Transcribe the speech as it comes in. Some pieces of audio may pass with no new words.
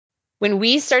when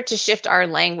we start to shift our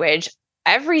language,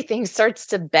 everything starts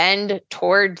to bend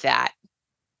toward that.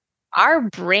 Our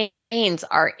brains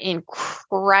are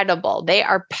incredible.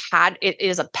 It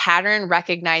is a pattern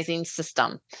recognizing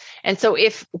system. And so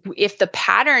if the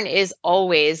pattern is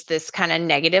always this kind of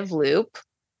negative loop,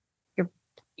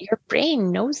 your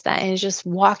brain knows that and is just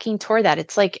walking toward that.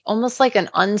 It's like almost like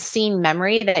an unseen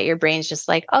memory that your brain's just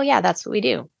like, oh yeah, that's what we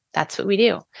do. That's what we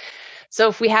do. So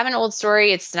if we have an old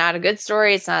story, it's not a good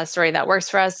story. It's not a story that works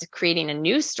for us, creating a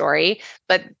new story.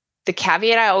 But the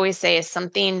caveat I always say is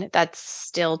something that's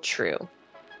still true.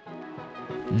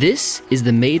 This is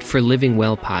the Made for Living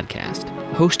Well podcast,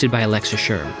 hosted by Alexa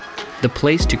Sherm, the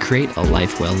place to create a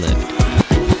life well lived.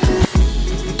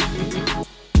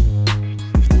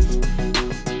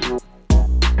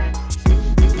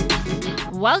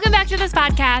 Welcome back to this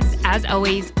podcast. As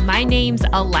always, my name's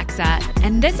Alexa,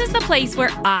 and this is the place where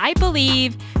I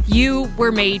believe you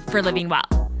were made for living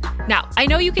well. Now, I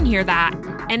know you can hear that,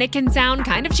 and it can sound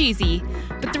kind of cheesy,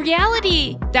 but the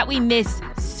reality that we miss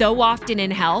so often in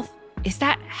health is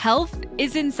that health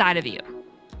is inside of you.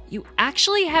 You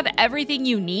actually have everything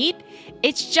you need.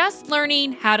 It's just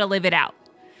learning how to live it out.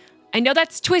 I know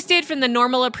that's twisted from the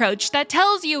normal approach that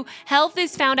tells you health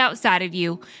is found outside of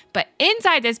you, but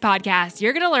inside this podcast,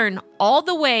 you're going to learn all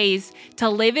the ways to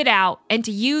live it out and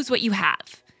to use what you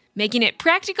have, making it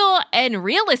practical and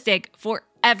realistic for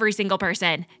every single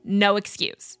person. No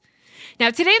excuse. Now,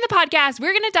 today in the podcast,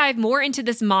 we're going to dive more into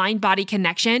this mind-body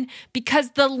connection because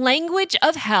the language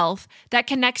of health that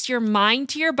connects your mind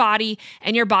to your body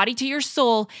and your body to your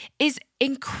soul is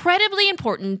incredibly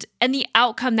important in the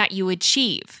outcome that you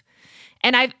achieve.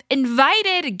 And I've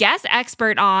invited guest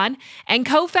expert on and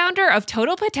co-founder of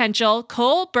Total Potential,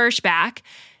 Cole Berschbach,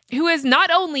 who is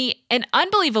not only an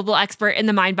unbelievable expert in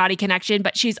the mind-body connection,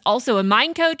 but she's also a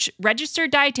mind coach,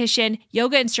 registered dietitian,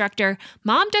 yoga instructor,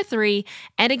 mom to 3,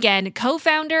 and again,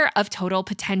 co-founder of Total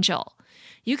Potential.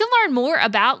 You can learn more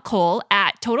about Cole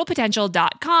at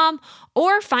totalpotential.com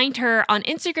or find her on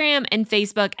Instagram and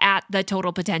Facebook at The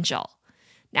Total Potential.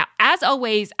 Now, as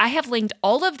always, I have linked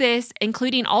all of this,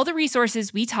 including all the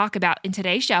resources we talk about in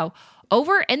today's show,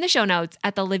 over in the show notes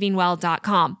at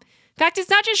thelivingwell.com. In fact, it's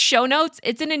not just show notes,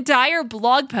 it's an entire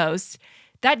blog post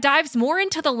that dives more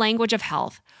into the language of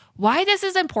health, why this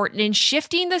is important in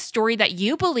shifting the story that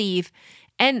you believe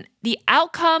and the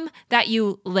outcome that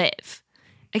you live.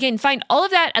 Again, find all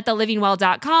of that at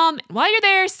thelivingwell.com. While you're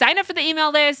there, sign up for the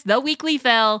email list, The Weekly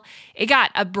Fill. It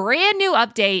got a brand new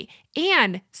update,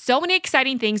 and so many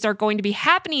exciting things are going to be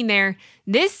happening there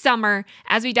this summer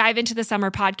as we dive into the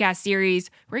summer podcast series.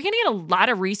 We're going to get a lot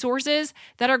of resources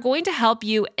that are going to help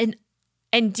you in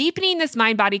deepening this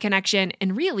mind-body connection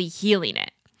and really healing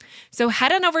it. So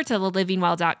head on over to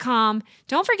thelivingwell.com.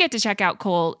 Don't forget to check out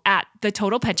Cole at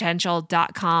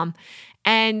thetotalpotential.com.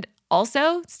 And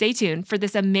also, stay tuned for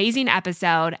this amazing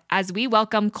episode as we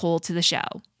welcome Cole to the show.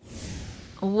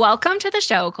 Welcome to the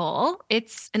show, Cole.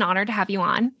 It's an honor to have you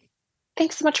on.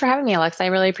 Thanks so much for having me, Alexa. I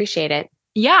really appreciate it.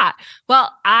 Yeah.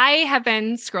 Well, I have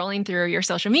been scrolling through your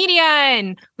social media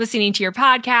and listening to your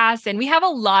podcast, and we have a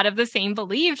lot of the same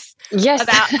beliefs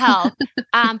about health.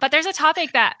 But there's a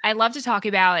topic that I love to talk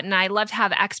about and I love to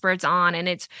have experts on, and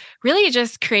it's really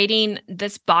just creating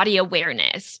this body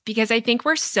awareness because I think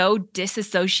we're so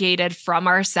disassociated from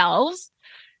ourselves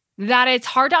that it's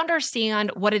hard to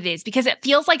understand what it is because it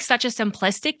feels like such a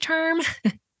simplistic term.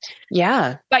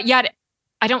 Yeah. But yet,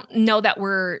 I don't know that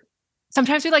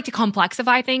sometimes we like to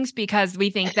complexify things because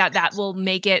we think that that will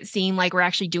make it seem like we're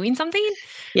actually doing something.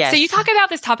 Yes. So you talk about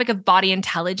this topic of body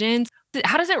intelligence.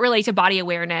 How does it relate to body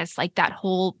awareness, like that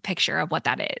whole picture of what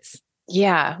that is?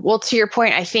 Yeah. Well, to your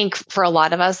point, I think for a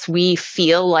lot of us, we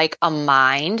feel like a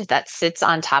mind that sits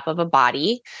on top of a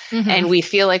body, and we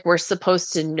feel like we're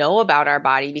supposed to know about our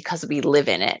body because we live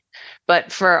in it.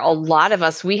 But for a lot of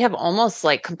us, we have almost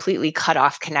like completely cut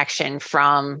off connection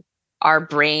from our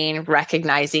brain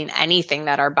recognizing anything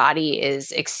that our body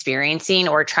is experiencing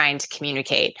or trying to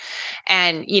communicate.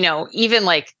 And, even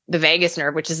like the vagus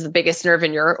nerve, which is the biggest nerve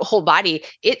in your whole body,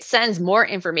 it sends more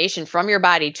information from your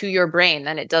body to your brain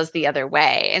than it does the other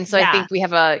way. And so I think we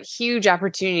have a huge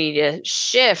opportunity to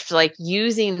shift, like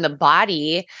using the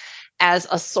body as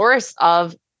a source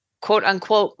of quote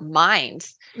unquote mind.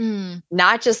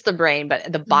 Not just the brain, but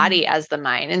the body as the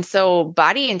mind. And so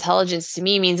body intelligence to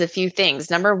me means a few things.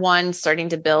 Number one, starting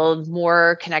to build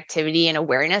more connectivity and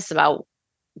awareness about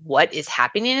what is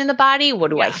happening in the body.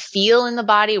 What do I feel in the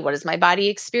body? What is my body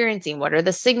experiencing? What are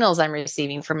the signals I'm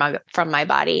receiving from my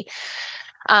body?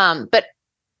 But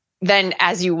then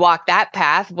as you walk that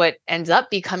path, what ends up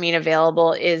becoming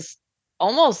available is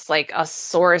almost like a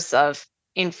source of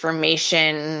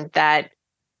information that,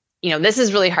 this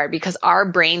is really hard because our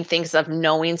brain thinks of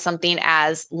knowing something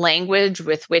as language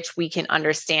with which we can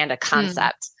understand a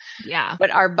concept. Yeah.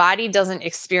 But our body doesn't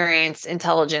experience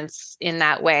intelligence in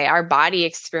that way. Our body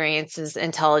experiences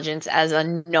intelligence as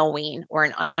a knowing or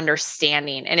an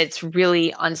understanding, and it's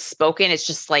really unspoken. It's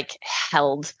just like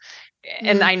held.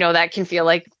 And I know that can feel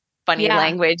like funny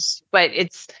language, but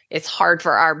it's hard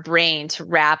for our brain to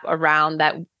wrap around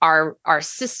that our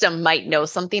system might know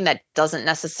something that doesn't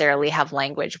necessarily have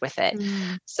language with it.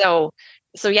 So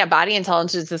yeah, body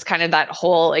intelligence is kind of that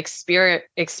whole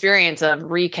experience of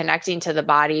reconnecting to the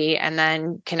body and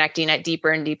then connecting at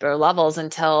deeper and deeper levels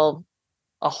until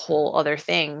a whole other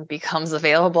thing becomes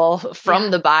available from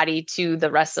the body to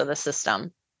the rest of the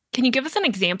system. Can you give us an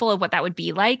example of what that would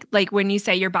be like? Like when you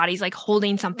say your body's like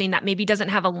holding something that maybe doesn't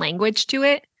have a language to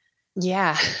it?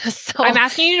 Yeah. So I'm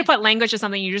asking you to put language to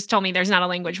something you just told me there's not a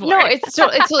language for. No, it's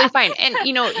totally fine. And,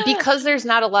 because there's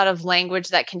not a lot of language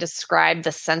that can describe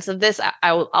the sense of this,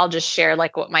 I'll just share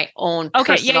like what my own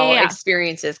personal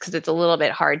experience is, because it's a little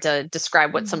bit hard to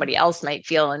describe what somebody else might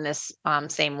feel in this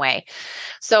same way.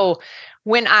 So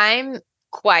when I'm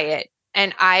quiet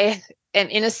and I am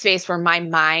in a space where my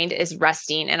mind is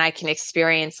resting and I can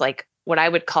experience like what I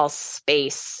would call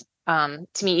space.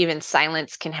 To me, even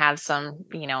silence can have some,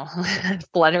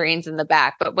 flutterings in the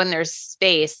back. But when there's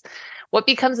space, what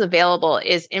becomes available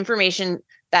is information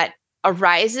that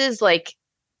arises like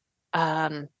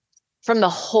from the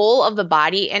whole of the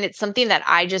body. And it's something that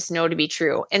I just know to be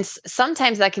true. And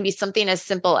sometimes that can be something as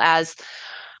simple as,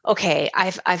 okay,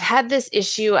 I've had this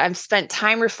issue. I've spent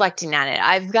time reflecting on it.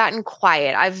 I've gotten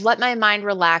quiet. I've let my mind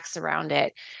relax around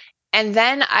it. And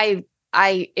then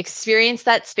I experience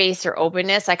that space or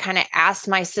openness. I kind of ask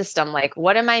my system, like,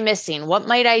 what am I missing? What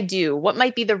might I do? What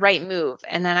might be the right move?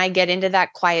 And then I get into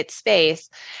that quiet space.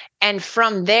 And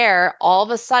from there, all of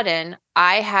a sudden,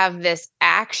 I have this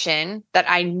action that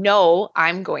I know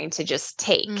I'm going to just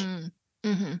take.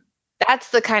 Mm-hmm.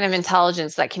 That's the kind of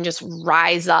intelligence that can just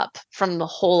rise up from the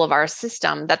whole of our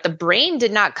system that the brain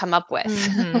did not come up with,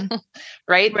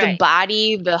 right? The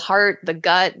body, the heart, the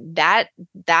gut,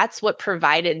 that's what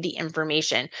provided the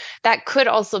information. That could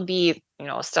also be,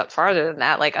 a step farther than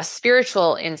that, like a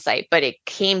spiritual insight, but it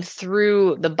came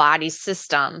through the body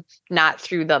system, not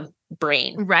through the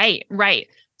brain. Right.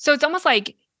 So it's almost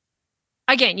like,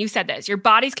 again, you said this, your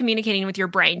body's communicating with your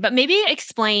brain, but maybe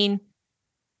explain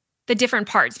the different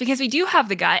parts, because we do have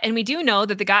the gut and we do know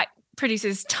that the gut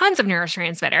produces tons of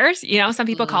neurotransmitters. Some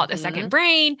people call it the second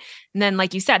brain. And then,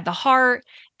 like you said, the heart.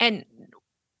 And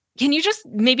can you just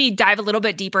maybe dive a little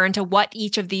bit deeper into what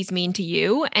each of these mean to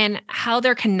you and how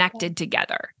they're connected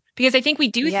together? Because I think we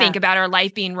do think about our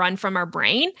life being run from our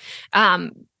brain.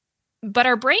 But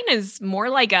our brain is more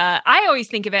like I always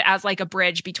think of it as like a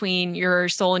bridge between your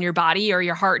soul and your body, or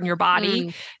your heart and your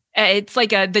body. It's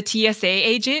like the TSA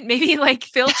agent, maybe like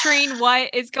filtering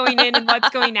what is going in and what's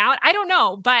going out. I don't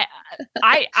know, but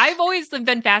I've always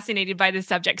been fascinated by this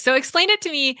subject. So explain it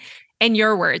to me in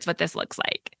your words, what this looks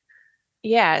like.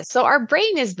 Yeah. So our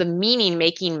brain is the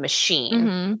meaning-making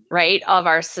machine, right, of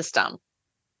our system.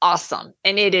 Awesome.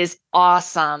 And it is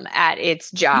awesome at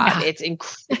its job. Yeah. It's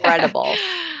incredible.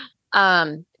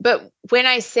 But when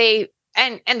I say,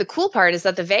 and the cool part is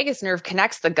that the vagus nerve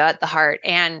connects the gut, the heart,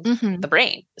 and the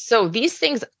brain. So these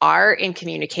things are in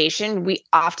communication. We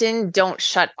often don't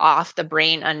shut off the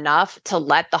brain enough to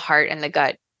let the heart and the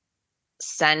gut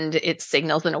send its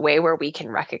signals in a way where we can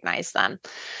recognize them.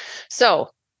 So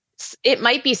it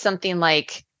might be something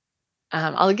like,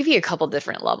 I'll give you a couple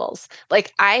different levels.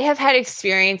 Like I have had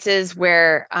experiences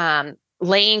where,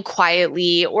 laying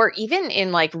quietly, or even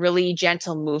in like really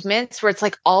gentle movements, where it's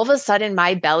like all of a sudden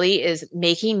my belly is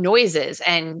making noises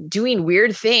and doing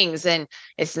weird things. And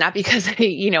it's not because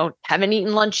I, haven't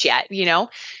eaten lunch yet,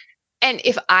 and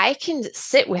if I can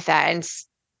sit with that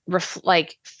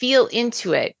and feel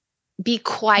into it, be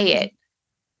quiet.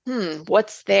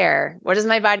 What's there? What does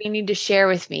my body need to share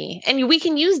with me? And we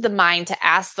can use the mind to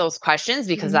ask those questions,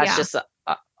 because that's just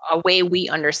a way we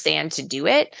understand to do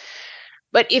it.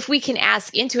 But if we can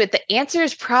ask into it, the answer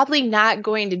is probably not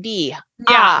going to be,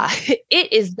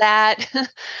 it is that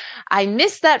I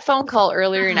missed that phone call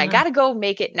earlier and I got to go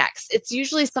make it next. It's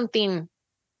usually something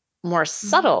more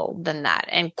subtle than that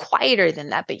and quieter than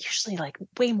that, but usually like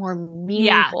way more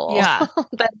meaningful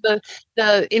than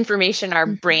the information our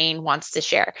brain wants to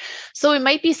share. So it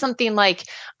might be something like,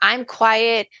 I'm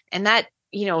quiet and that,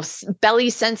 belly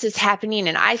sense is happening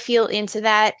and I feel into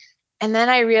that. And then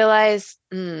I realize,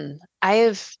 I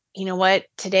have,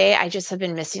 today I just have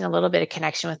been missing a little bit of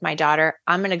connection with my daughter.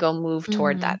 I'm going to go move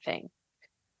toward that thing.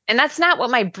 And that's not what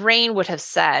my brain would have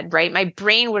said, right? My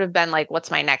brain would have been like,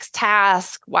 what's my next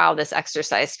task? Wow, this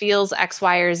exercise feels X,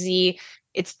 Y, or Z.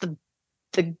 It's the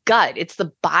gut, it's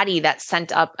the body that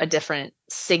sent up a different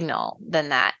signal than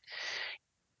that.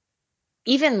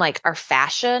 Even like our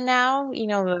fascia now,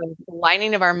 the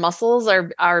lining of our muscles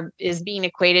is being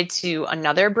equated to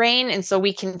another brain. And so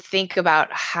we can think about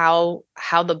how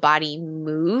the body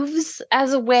moves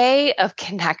as a way of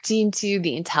connecting to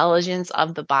the intelligence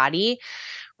of the body,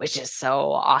 which is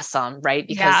so awesome, right?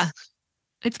 Because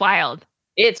it's wild.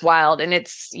 It's wild. And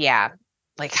it's,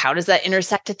 like, how does that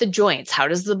intersect at the joints? How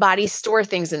does the body store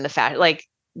things in the fat? Like,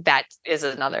 that is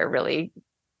another really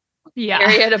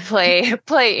area to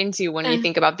play into when we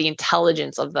think about the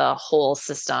intelligence of the whole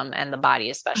system and the body,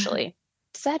 especially.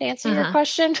 Does that answer your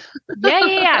question?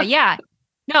 Yeah.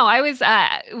 No, I was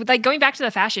like going back to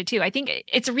the fascia too. I think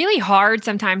it's really hard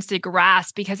sometimes to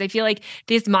grasp because I feel like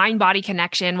this mind-body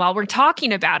connection, while we're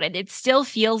talking about it, it still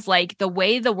feels like the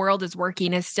way the world is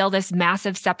working is still this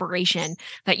massive separation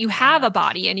that you have a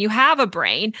body and you have a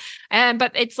brain.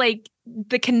 But it's like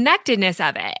the connectedness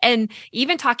of it. And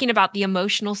even talking about the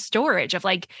emotional storage of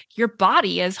like your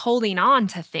body is holding on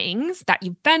to things that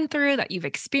you've been through, that you've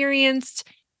experienced.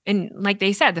 And like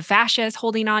they said, the fascia is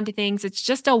holding on to things. It's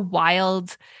just a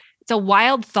wild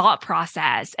thought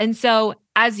process. And so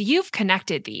as you've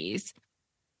connected these,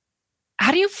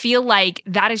 how do you feel like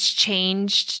that has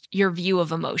changed your view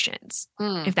of emotions,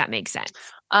 if that makes sense?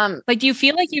 Like, do you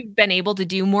feel like you've been able to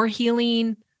do more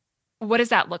healing? What does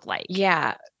that look like?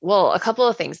 Yeah. Well, a couple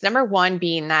of things. Number one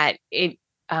being that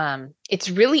it's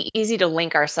really easy to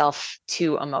link ourselves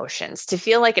to emotions, to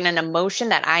feel like an emotion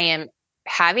that I am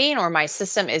having or my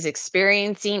system is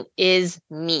experiencing is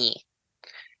me.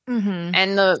 Mm-hmm.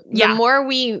 And the more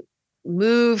we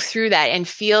move through that and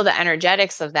feel the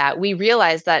energetics of that, we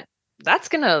realize that that's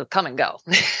going to come and go.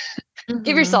 Mm-hmm.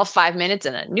 Give yourself 5 minutes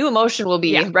and a new emotion will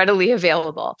be readily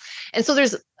available. And so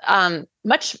there's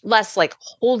much less like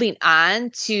holding on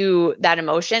to that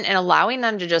emotion and allowing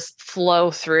them to just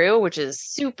flow through, which is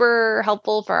super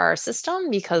helpful for our system,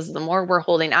 because the more we're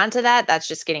holding on to that, that's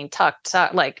just getting tucked,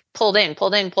 like pulled in.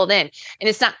 And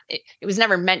it's not, it was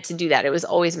never meant to do that. It was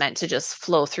always meant to just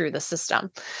flow through the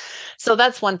system. So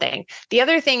that's one thing. The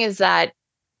other thing is that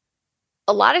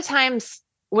a lot of times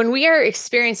when we are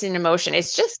experiencing emotion,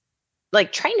 it's just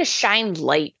like trying to shine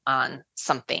light on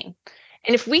something.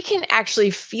 And if we can actually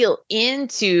feel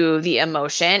into the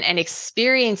emotion and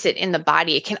experience it in the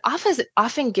body, it can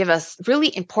often give us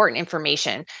really important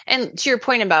information. And to your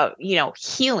point about,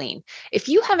 healing, if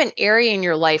you have an area in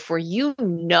your life where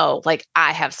like,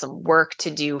 I have some work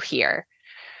to do here,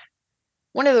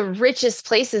 one of the richest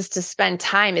places to spend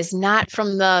time is not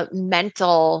from the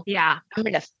mental, I'm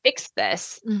going to fix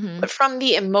this, but from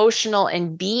the emotional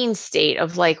and being state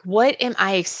of like, what am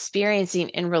I experiencing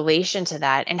in relation to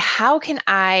that? And how can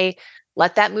I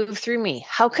let that move through me?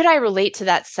 How could I relate to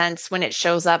that sense when it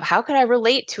shows up? How could I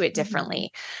relate to it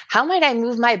differently? How might I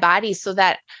move my body so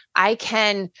that I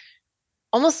can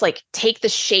almost like take the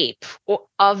shape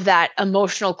of that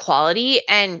emotional quality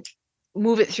and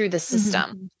move it through the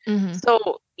system? Mm-hmm.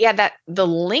 So that the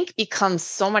link becomes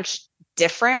so much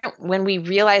different when we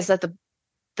realize that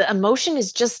the emotion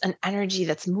is just an energy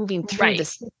that's moving through the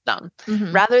system,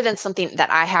 rather than something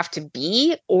that I have to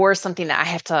be or something that I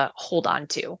have to hold on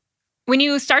to. When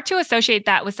you start to associate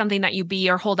that with something that you be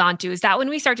or hold on to, is that when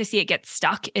we start to see it get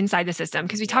stuck inside the system?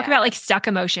 Because we talk about like stuck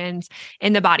emotions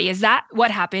in the body. Is that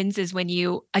what happens is when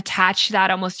you attach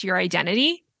that almost to your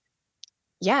identity?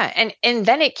 Yeah. And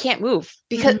then it can't move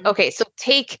because, so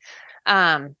take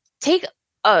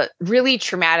a really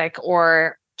traumatic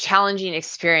or challenging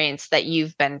experience that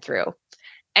you've been through.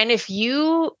 And if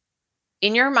you,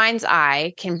 in your mind's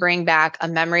eye, can bring back a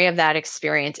memory of that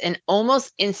experience and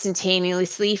almost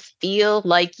instantaneously feel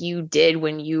like you did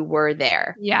when you were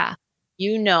there. Yeah.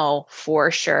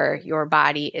 For sure your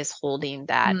body is holding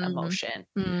that emotion.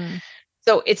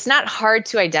 So it's not hard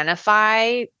to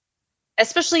identify,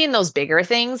 especially in those bigger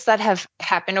things that have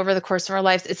happened over the course of our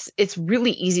lives. It's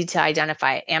really easy to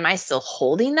identify. Am I still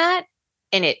holding that?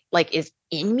 And it like is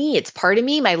in me. It's part of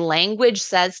me. My language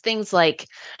says things like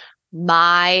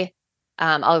I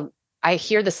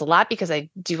hear this a lot because I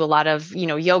do a lot of,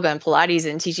 yoga and Pilates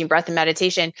and teaching breath and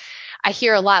meditation. I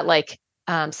hear a lot like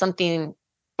something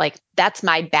like, that's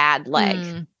my bad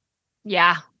leg.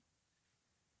 Yeah.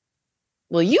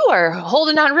 Well, you are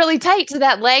holding on really tight to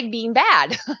that leg being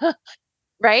bad.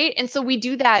 Right. And so we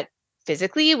do that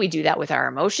physically. We do that with our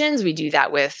emotions. We do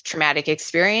that with traumatic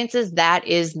experiences. That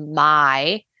is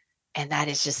and that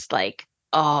is just like,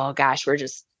 oh gosh, we're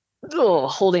just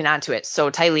holding on to it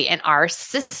so tightly. And our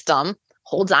system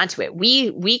holds on to it.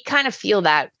 We kind of feel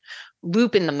that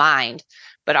loop in the mind,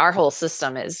 but our whole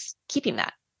system is keeping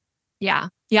that. Yeah.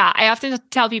 Yeah. I often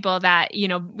tell people that,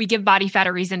 we give body fat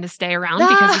a reason to stay around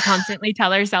because we constantly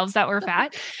tell ourselves that we're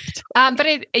fat. But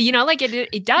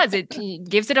it does, it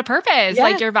gives it a purpose. Yeah.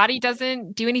 Like your body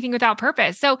doesn't do anything without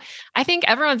purpose. So I think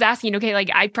everyone's asking, okay,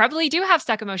 like I probably do have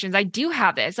stuck emotions. I do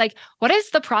have this. Like, what does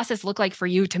the process look like for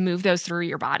you to move those through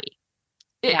your body?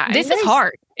 This is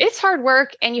hard. It's hard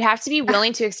work, and you have to be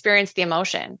willing to experience the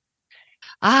emotion.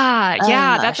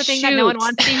 Yeah, that's the thing that no one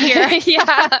wants to hear.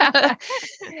 Yeah.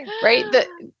 Right.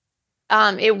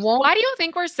 It won't. Why do you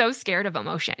think we're so scared of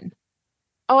emotion?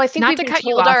 Oh, I think not to cut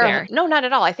you off there. No, not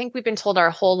at all. I think we've been told our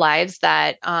whole lives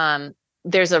that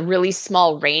there's a really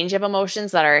small range of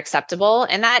emotions that are acceptable,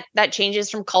 and that changes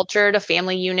from culture to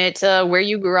family unit to where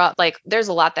you grew up. Like there's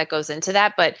a lot that goes into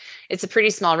that, but it's a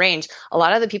pretty small range. A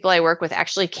lot of the people I work with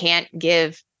actually can't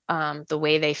give the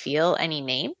way they feel any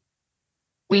name.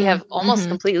 We have almost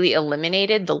completely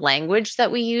eliminated the language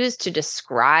that we use to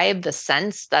describe the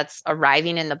sense that's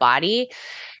arriving in the body.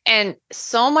 And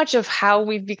so much of how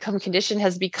we've become conditioned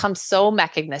has become so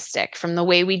mechanistic, from the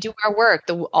way we do our work,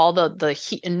 all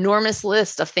the enormous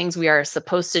list of things we are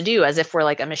supposed to do, as if we're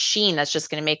like a machine that's just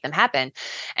going to make them happen.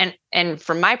 And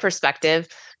from my perspective,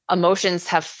 emotions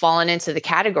have fallen into the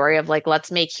category of like,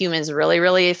 let's make humans really,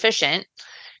 really efficient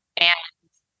and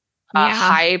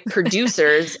high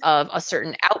producers of a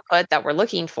certain output that we're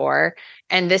looking for.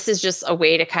 And this is just a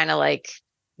way to kind of like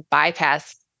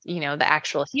bypass, the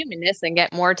actual humanness and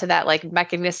get more to that like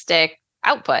mechanistic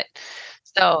output.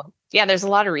 So yeah, there's a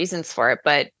lot of reasons for it,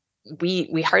 but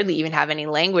we hardly even have any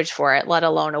language for it, let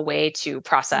alone a way to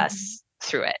process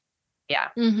through it. Yeah.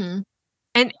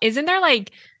 And isn't there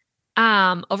like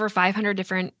over 500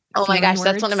 different Oh my gosh,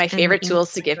 that's one of my favorite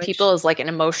tools to give people, is like an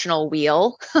emotional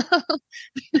wheel. With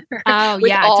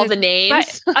all the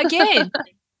names. But again,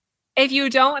 if you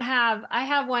don't have, I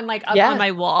have one like up on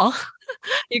my wall.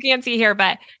 You can't see here,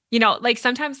 but like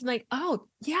sometimes I'm like, oh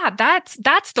yeah,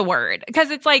 that's the word.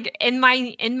 Because it's like in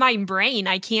my brain,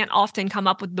 I can't often come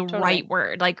up with the right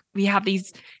word. Like we have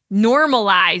these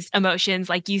normalized emotions,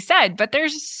 like you said, but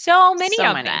there's so many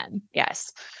of them.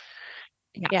 Yes.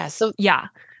 Yeah. So yeah.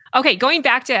 Okay, going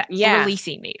back to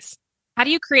releasing these. How do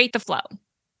you create the flow?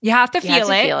 You have to feel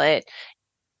it.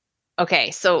 Okay,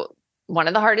 so one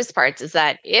of the hardest parts is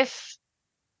that if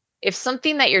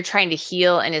something that you're trying to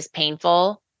heal and is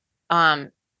painful,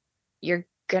 you're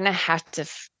going to have to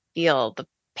feel the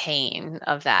pain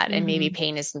of that. And maybe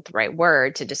pain isn't the right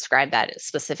word to describe that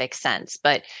specific sense,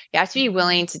 but you have to be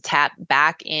willing to tap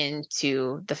back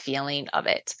into the feeling of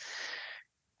it.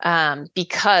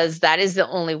 Because that is the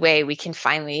only way we can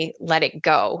finally let it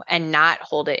go and not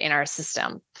hold it in our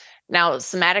system. Now,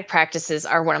 somatic practices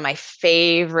are one of my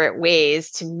favorite ways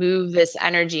to move this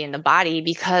energy in the body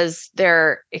because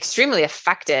they're extremely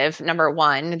effective. Number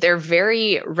one, they're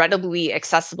very readily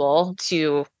accessible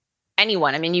to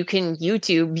anyone. I mean, you can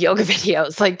YouTube yoga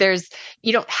videos. Like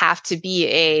you don't have to be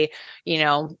a,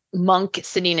 monk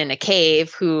sitting in a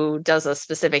cave who does a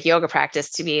specific yoga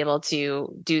practice to be able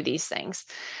to do these things.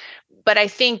 But I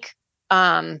think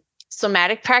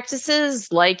somatic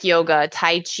practices like yoga,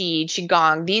 Tai Chi,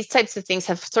 Qigong, these types of things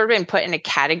have sort of been put in a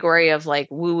category of like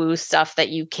woo-woo stuff that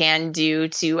you can do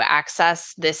to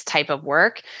access this type of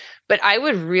work. But I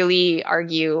would really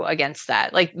argue against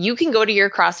that. Like you can go to your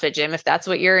CrossFit gym if that's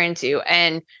what you're into,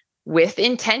 and with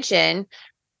intention,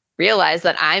 realize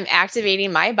that I'm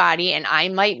activating my body and I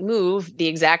might move the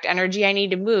exact energy I need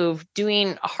to move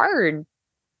doing a hard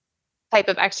type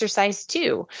of exercise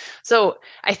too. So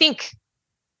I think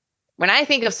when I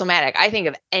think of somatic, I think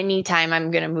of any time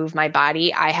I'm going to move my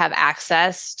body, I have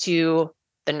access to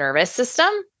the nervous system.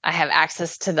 I have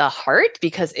access to the heart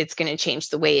because it's going to change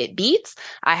the way it beats.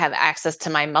 I have access to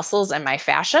my muscles and my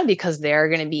fascia because they're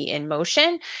going to be in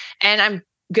motion. And I'm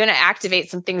going to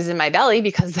activate some things in my belly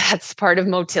because that's part of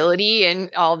motility and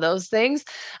all those things.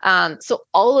 So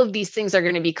all of these things are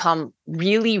going to become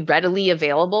really readily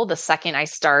available the second I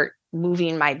start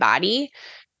moving my body.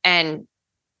 And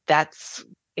that's,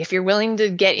 if you're willing to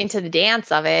get into the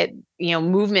dance of it,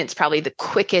 movement's probably the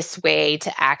quickest way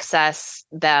to access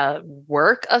the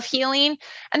work of healing.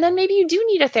 And then maybe you do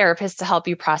need a therapist to help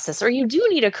you process, or you do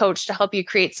need a coach to help you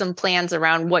create some plans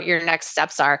around what your next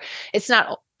steps are. It's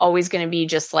not always going to be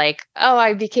just like, oh,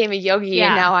 I became a yogi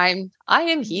and now I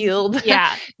am healed.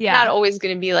 Yeah. Not always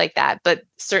going to be like that, but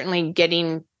certainly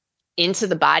getting into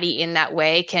the body in that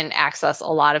way can access a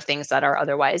lot of things that are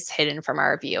otherwise hidden from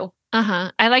our view.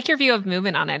 Uh-huh. I like your view of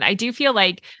movement on it. I do feel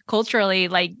like culturally,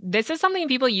 like this is something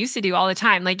people used to do all the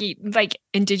time. Like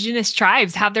indigenous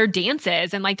tribes have their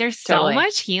dances and like there's so Totally.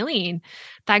 much healing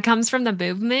that comes from the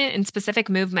movement and specific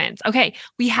movements. Okay,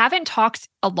 we haven't talked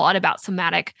a lot about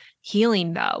somatic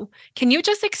healing though. Can you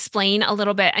just explain a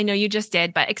little bit? I know you just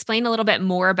did, but explain a little bit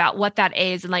more about what that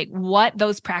is and like what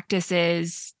those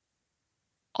practices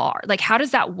are. Like how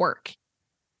does that work?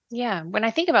 Yeah. When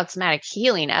I think about somatic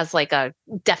healing as like a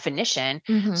definition,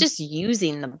 Mhm. it's just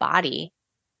using the body.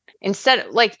 Instead,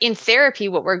 like in therapy,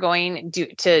 what we're going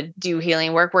to do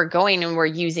healing work, we're going and we're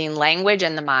using language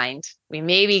and the mind. We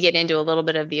maybe get into a little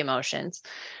bit of the emotions.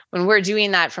 When we're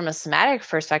doing that from a somatic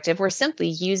perspective, we're simply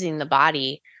using the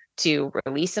body to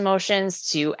release emotions,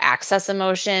 to access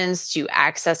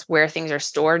where things are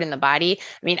stored in the body.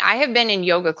 I mean, I have been in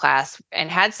yoga class and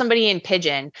had somebody in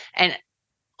pigeon and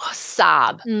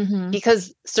sob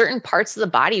because certain parts of the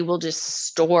body will just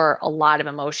store a lot of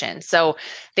emotion. So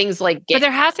things like But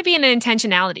there has to be an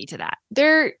intentionality to that.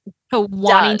 There So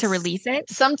wanting to release it?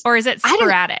 Or is it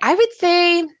sporadic? I would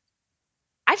say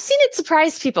I've seen it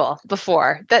surprise people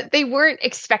before that they weren't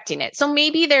expecting it. So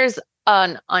maybe there's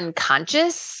an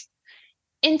unconscious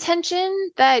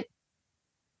intention that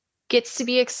gets to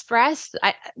be expressed.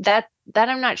 That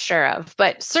I'm not sure of,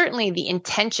 but certainly the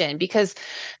intention, because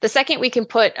the second we can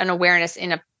put an awareness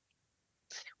in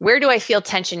where do I feel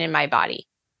tension in my body?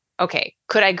 Okay,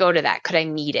 could I go to that? Could I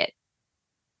meet it?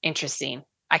 Interesting.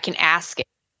 I can ask it.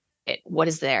 What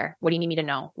is there? What do you need me to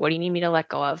know? What do you need me to let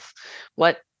go of?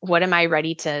 What am I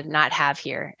ready to not have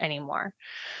here anymore?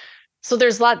 So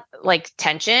there's a lot like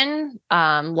tension,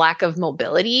 lack of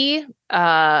mobility,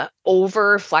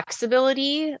 over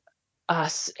flexibility,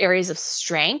 areas of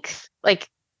strength. Like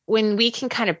when we can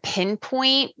kind of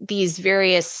pinpoint these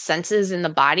various senses in the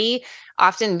body,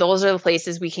 often those are the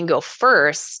places we can go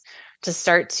first to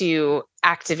start to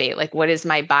activate. Like, what is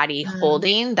my body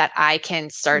holding that I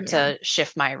can start to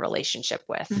shift my relationship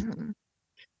with? Mm-hmm.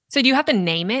 So do you have to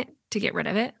name it to get rid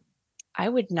of it? I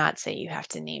would not say you have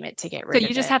to name it to get rid of it. So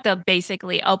you just have to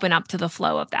basically open up to the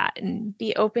flow of that and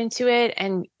be open to it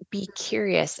and be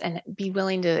curious and be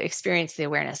willing to experience the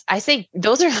awareness. I say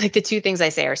those are like the two things I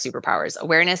say are superpowers: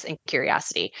 awareness and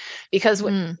curiosity. Because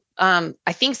I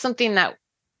think something that,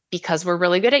 because we're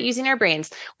really good at using our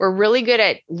brains, we're really good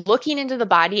at looking into the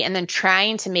body and then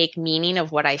trying to make meaning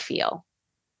of what I feel.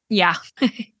 Yeah.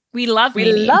 We love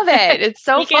it. It's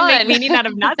so we fun. Can make meaning out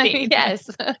of nothing. Yes.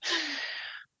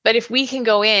 But if we can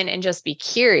go in and just be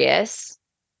curious,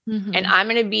 and I'm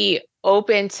going to be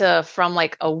open to, from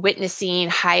like a witnessing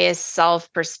highest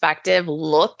self perspective,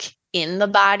 look in the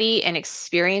body and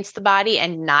experience the body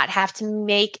and not have to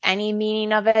make any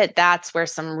meaning of it, that's where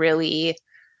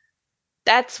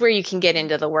you can get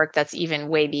into the work that's even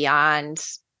way beyond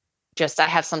just, I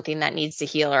have something that needs to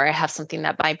heal, or I have something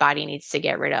that my body needs to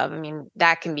get rid of. I mean,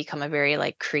 that can become a very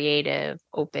like creative,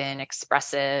 open,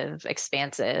 expressive,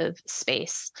 expansive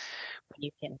space when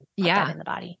you can put that in the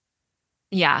body.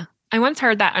 Yeah. I once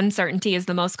heard that uncertainty is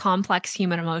the most complex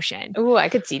human emotion. Oh, I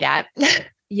could see that.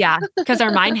 Yeah, because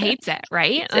our mind hates it,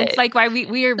 right? It's like why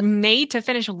we are made to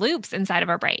finish loops inside of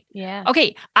our brain. Yeah.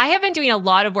 Okay, I have been doing a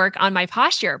lot of work on my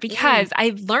posture because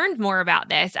I've learned more about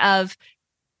this, of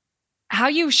how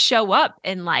you show up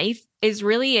in life is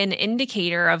really an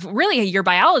indicator of really your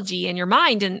biology and your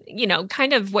mind and, you know,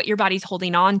 kind of what your body's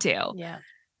holding on to. Yeah.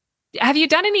 Have you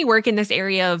done any work in this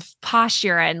area of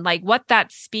posture and like what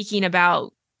that's speaking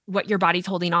about, what your body's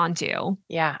holding on to?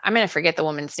 Yeah. I'm going to forget the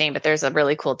woman's name, but there's a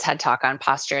really cool TED talk on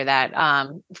posture that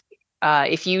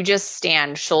if you just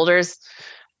stand shoulders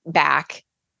back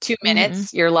 2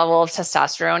 minutes, your level of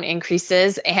testosterone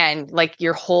increases, and like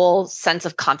your whole sense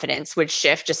of confidence would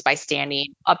shift just by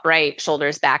standing upright,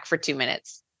 shoulders back for 2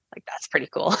 minutes. Like, that's pretty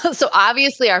cool. So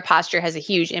obviously our posture has a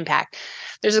huge impact.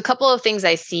 There's a couple of things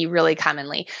I see really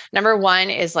commonly. Number one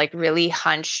is like really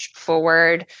hunched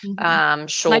forward,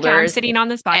 shoulders. Like I'm sitting on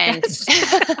this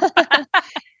podcast.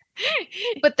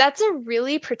 But that's a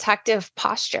really protective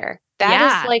posture.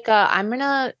 That is like I'm going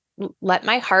to let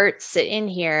my heart sit in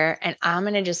here and I'm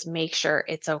going to just make sure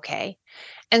it's okay.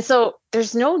 And so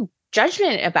there's no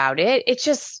judgment about it. It's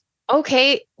just,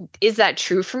 okay, is that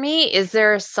true for me? Is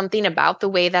there something about the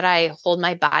way that I hold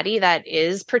my body that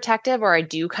is protective, or I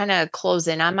do kind of close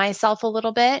in on myself a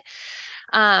little bit?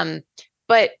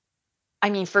 But I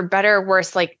mean, for better or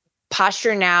worse, like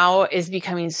posture now is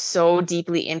becoming so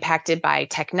deeply impacted by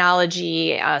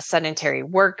technology, sedentary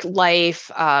work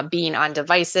life, being on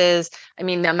devices. I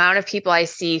mean, the amount of people I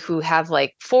see who have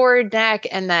like forward neck,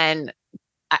 and then,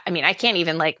 I mean, I can't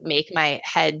even like make my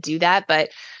head do that, but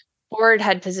forward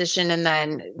head position and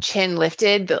then chin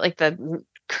lifted, but like the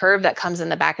curve that comes in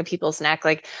the back of people's neck,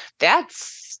 like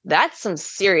that's some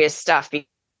serious stuff,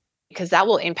 because that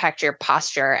will impact your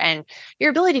posture and your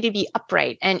ability to be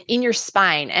upright and in your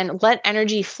spine and let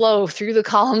energy flow through the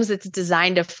columns it's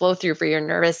designed to flow through for your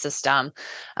nervous system.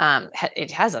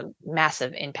 It has a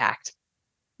massive impact.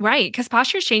 Right. Because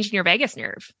posture is changing your vagus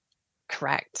nerve.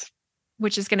 Correct.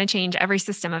 Which is going to change every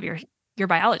system of your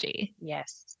biology.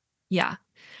 Yes. Yeah.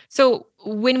 So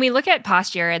when we look at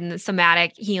posture and the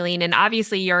somatic healing, and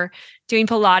obviously you're doing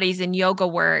Pilates and yoga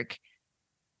work,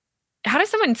 how does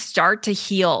someone start to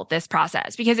heal this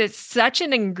process? Because it's such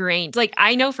an ingrained, like,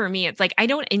 I know for me, it's like, I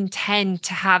don't intend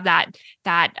to have that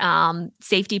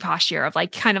safety posture of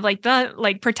like, kind of like the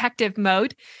like protective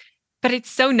mode, but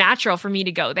it's so natural for me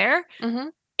to go there. Mm-hmm.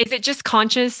 Is it just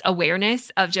conscious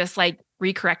awareness of just like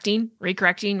recorrecting?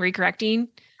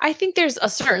 I think there's a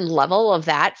certain level of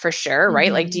that for sure, right?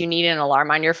 Mm-hmm. Like, do you need an alarm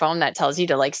on your phone that tells you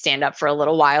to like stand up for a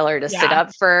little while or to sit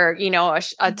up for,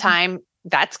 a time?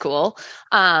 That's cool.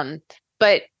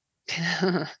 But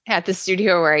at the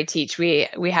studio where I teach, we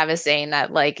have a saying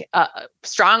that like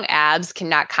strong abs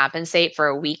cannot compensate for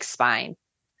a weak spine.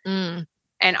 And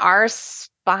our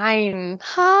spine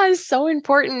is so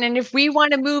important. And if we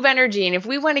want to move energy and if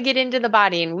we want to get into the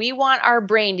body and we want our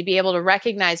brain to be able to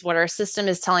recognize what our system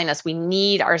is telling us, we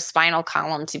need our spinal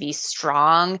column to be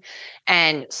strong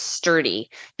and sturdy,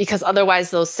 because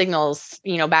otherwise those signals,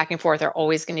 back and forth are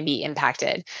always going to be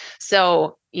impacted.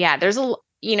 So yeah, there's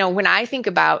when I think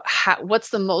about what's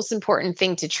the most important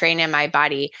thing to train in my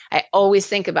body, I always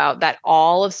think about that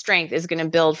all of strength is going to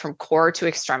build from core to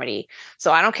extremity.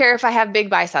 So I don't care if I have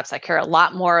big biceps. I care a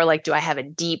lot more like, do I have a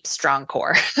deep, strong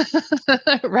core,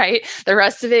 right? The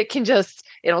rest of it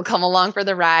it'll come along for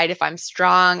the ride. If I'm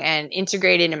strong and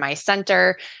integrated in my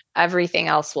center, everything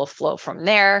else will flow from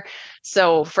there.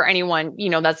 So for anyone,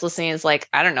 that's listening is like,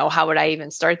 I don't know, how would I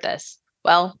even start this?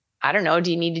 Well, I don't know. Do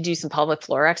you need to do some pelvic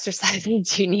floor exercises?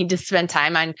 Do you need to spend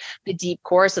time on the deep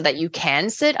core so that you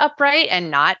can sit upright and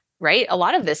not, right? A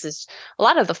lot of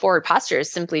the forward posture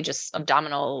is simply just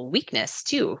abdominal weakness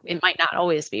too. It might not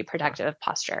always be protective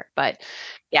posture, but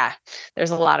yeah,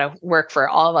 there's a lot of work for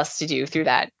all of us to do through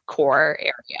that core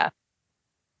area.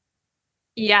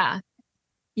 Yeah.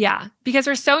 Yeah. Because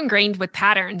we're so ingrained with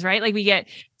patterns, right? Like we get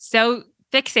so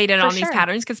fixated on these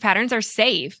patterns because patterns are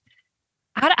safe.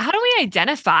 How do we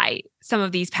identify some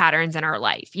of these patterns in our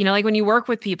life? Like when you work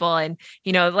with people and,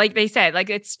 like they said, like,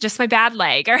 it's just my bad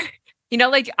leg or,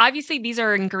 like obviously these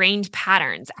are ingrained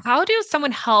patterns. How do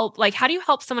you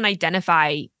help someone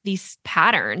identify these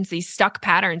patterns, these stuck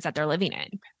patterns that they're living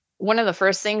in? One of the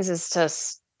first things is to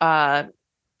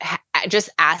just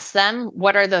ask them,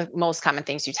 what are the most common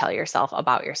things you tell yourself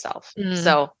about yourself?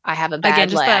 So I have a bad leg. Again,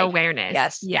 just the awareness.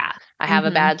 Yes. Yeah. I have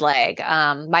a bad leg.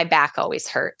 My back always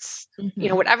hurts.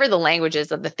 Whatever the language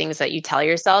is of the things that you tell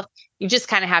yourself, you just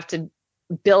kind of have to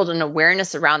build an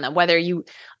awareness around them. Whether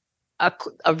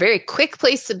a very quick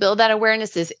place to build that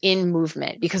awareness is in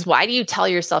movement, because why do you tell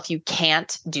yourself you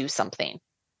can't do something?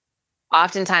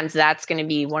 Oftentimes that's going to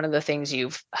be one of the things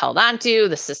you've held on to,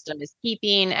 the system is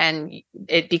keeping, and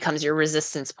it becomes your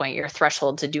resistance point, your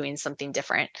threshold to doing something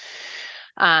different.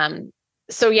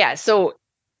 So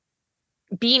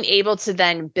being able to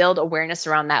then build awareness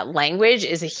around that language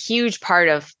is a huge part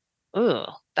of,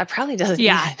 that probably doesn't.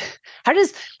 Yeah. How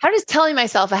does telling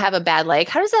myself I have a bad leg,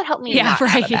 how does that help me not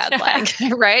have a bad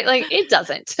leg? Right? Like it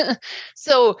doesn't.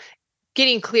 So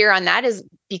getting clear on that is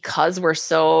because we're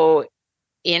so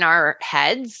in our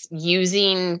heads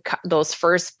using those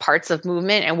first parts of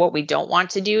movement and what we don't want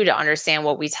to do to understand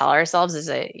what we tell ourselves is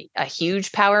a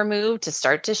huge power move to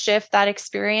start to shift that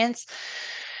experience.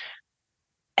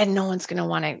 And no one's going to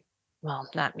want to, well,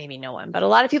 not maybe no one, but a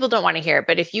lot of people don't want to hear it.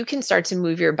 But if you can start to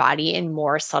move your body in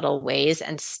more subtle ways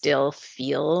and still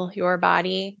feel your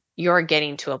body, you're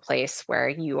getting to a place where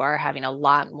you are having a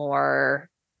lot more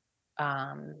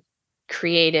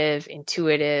creative,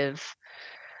 intuitive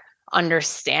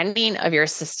understanding of your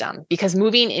system, because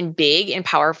moving in big and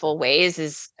powerful ways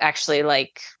is actually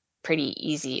like pretty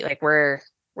easy. Like we're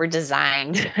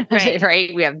designed,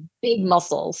 right? We have big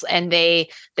muscles and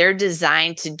they're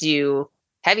designed to do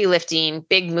heavy lifting,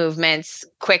 big movements,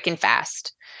 quick and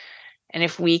fast. And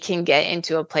if we can get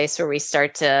into a place where we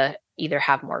start to either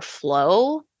have more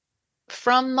flow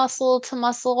from muscle to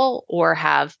muscle or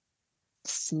have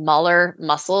smaller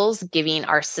muscles giving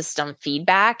our system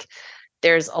feedback,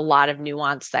 there's a lot of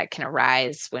nuance that can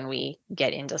arise when we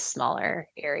get into smaller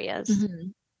areas. Mm-hmm.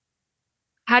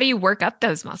 How do you work up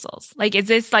those muscles? Like, is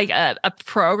this like a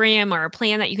program or a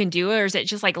plan that you can do, or is it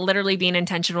just like literally being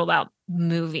intentional about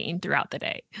moving throughout the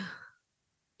day?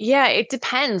 Yeah, it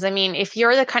depends. I mean, if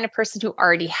you're the kind of person who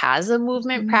already has a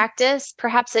movement practice,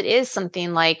 perhaps it is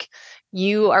something like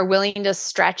you are willing to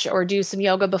stretch or do some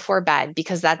yoga before bed,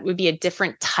 because that would be a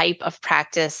different type of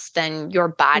practice than your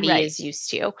body is used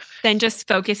to. Than just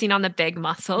focusing on the big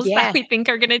muscles Yeah. that we think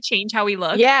are going to change how we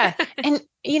look. Yeah. And,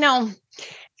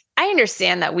 I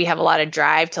understand that we have a lot of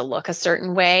drive to look a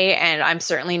certain way, and I'm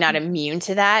certainly not immune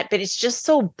to that, but it's just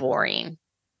so boring.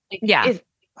 Yeah.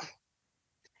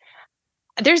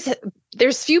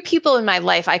 There's few people in my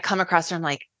life I come across where I'm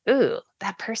like, ooh,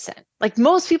 that person. Like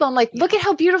most people, I'm like, look at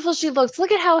how beautiful she looks.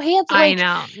 Look at how handsome. I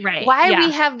know. Right. Why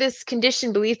we have this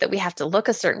conditioned belief that we have to look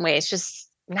a certain way. It's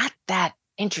just not that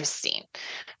interesting.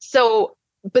 So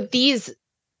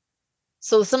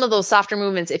some of those softer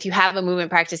movements, if you have a movement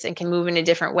practice and can move in a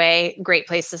different way, great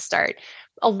place to start.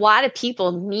 A lot of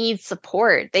people need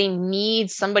support. They need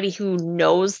somebody who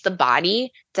knows the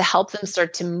body to help them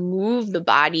start to move the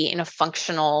body in a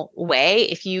functional way.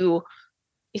 If you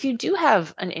do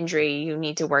have an injury you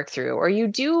need to work through, or you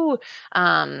do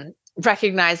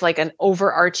recognize like an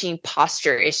overarching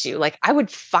posture issue, like I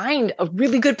would find a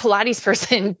really good Pilates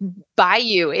person by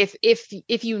you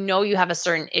if you know you have a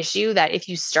certain issue that if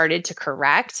you started to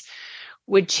correct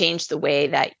would change the way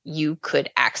that you could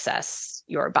access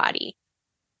your body.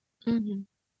 Mm-hmm.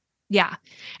 Yeah.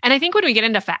 And I think when we get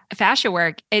into fascia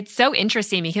work, it's so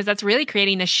interesting because that's really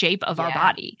creating the shape of our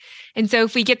body. And so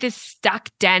if we get this stuck,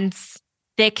 dense,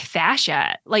 thick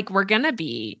fascia, like we're going to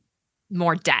be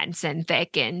more dense and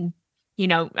thick and,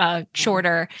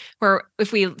 shorter, where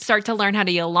if we start to learn how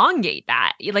to elongate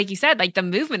that, like you said, like the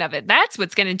movement of it, that's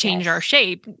what's going to change our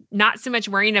shape, not so much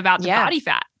worrying about the body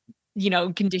fat,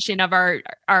 condition of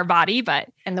our body, but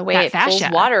and the way it pulls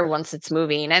water once it's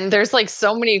moving. And there's like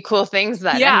so many cool things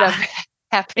that end up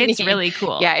happening. It's really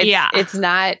cool. It's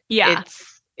not,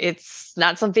 it's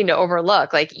not something to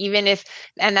overlook. Like and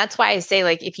that's why I say,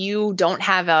 like, if you don't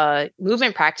have a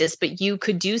movement practice, but you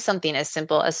could do something as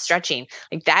simple as stretching,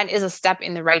 like that is a step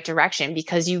in the right direction,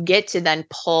 because you get to then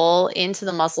pull into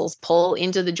the muscles, pull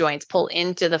into the joints, pull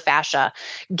into the fascia,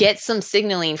 get some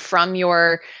signaling from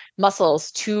your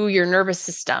muscles to your nervous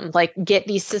system, like get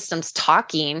these systems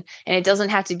talking. And it doesn't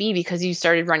have to be because you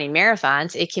started running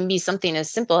marathons. It can be something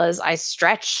as simple as I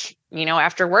stretch,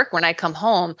 after work when I come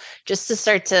home, just to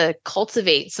start to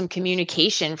cultivate some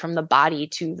communication from the body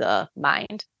to the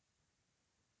mind.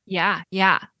 Yeah.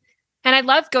 Yeah. And I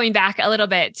love going back a little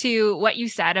bit to what you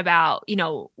said about,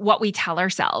 what we tell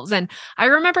ourselves. And I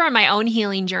remember on my own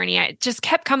healing journey, I just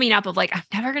kept coming up of like, I'm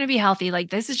never going to be healthy. Like,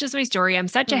 this is just my story. I'm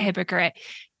such a hypocrite.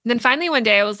 And then finally one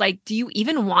day I was like, do you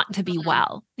even want to be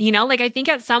well? Like I think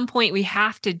at some point we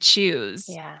have to choose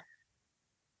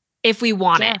if we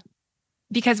want it.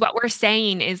 Because what we're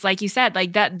saying is, like you said,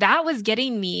 like that was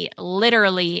getting me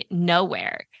literally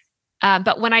nowhere.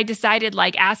 But when I decided,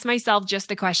 like, ask myself just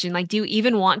the question, like, do you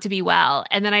even want to be well?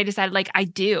 And then I decided, like, I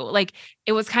do. Like,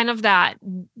 it was kind of that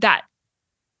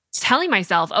telling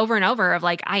myself over and over of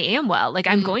like, I am well, like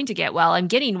I'm going to get well, I'm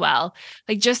getting well,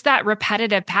 like just that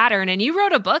repetitive pattern. And you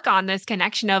wrote a book on this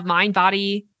connection of mind,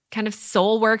 body, kind of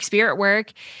soul work, spirit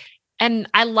work. And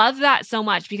I love that so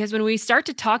much, because when we start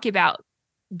to talk about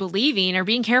believing or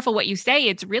being careful what you say,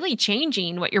 it's really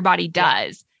changing what your body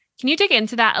does. Can you dig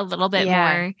into that a little bit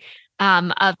more?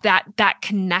 Of that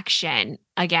connection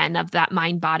again of that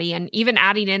mind body, and even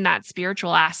adding in that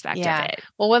spiritual aspect of it.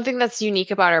 Well, one thing that's unique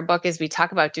about our book is we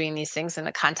talk about doing these things in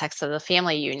the context of the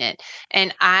family unit.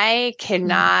 And I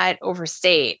cannot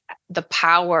overstate the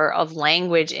power of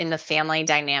language in the family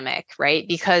dynamic, right?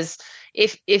 Because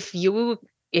if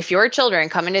your children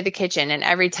come into the kitchen and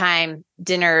every time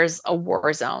dinner's a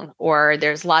war zone, or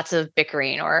there's lots of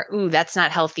bickering, or, ooh, that's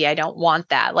not healthy, I don't want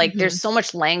that. Like there's so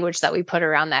much language that we put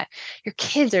around that. Your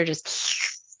kids are just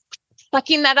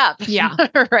sucking that up. Yeah.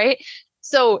 Right.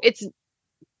 So it's,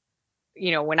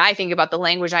 when I think about the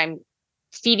language I'm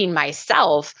feeding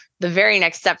myself, the very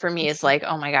next step for me is like,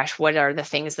 oh my gosh, what are the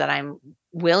things that I'm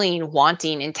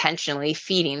wanting, intentionally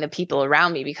feeding the people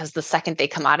around me? Because the second they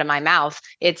come out of my mouth,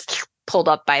 it's pulled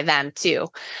up by them too.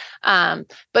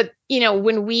 But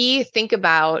when we think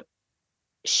about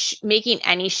making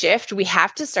any shift, we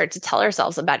have to start to tell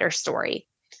ourselves a better story.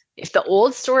 If the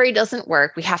old story doesn't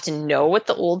work, we have to know what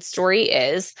the old story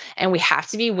is, and we have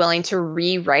to be willing to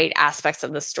rewrite aspects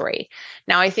of the story.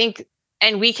 Now, I think,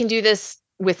 and we can do this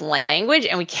with language,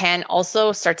 and we can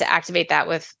also start to activate that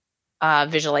with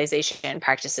visualization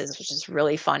practices, which is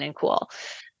really fun and cool.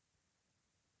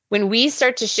 When we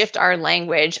start to shift our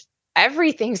language,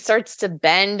 everything starts to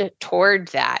bend toward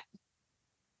that.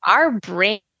 Our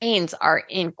brain brains are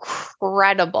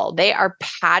incredible.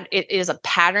 It is a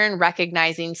pattern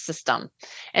recognizing system.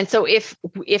 And so if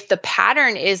the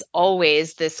pattern is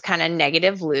always this kind of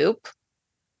negative loop,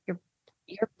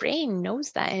 your brain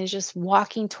knows that and is just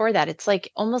walking toward that. It's like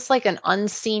almost like an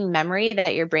unseen memory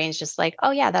that your brain's just like,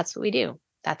 oh yeah, that's what we do.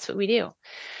 That's what we do.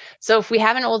 So if we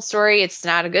have an old story, it's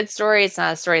not a good story. It's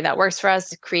not a story that works for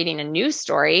us, creating a new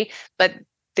story. But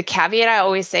the caveat I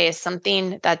always say is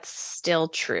something that's still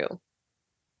true.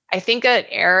 I think an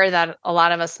error that a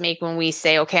lot of us make when we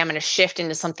say, okay, I'm going to shift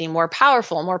into something more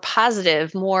powerful, more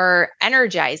positive, more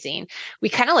energizing, we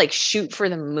kind of like shoot for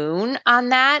the moon on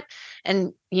that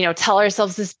and, tell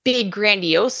ourselves this big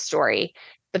grandiose story.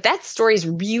 But that story is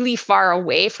really far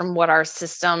away from what our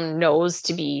system knows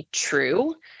to be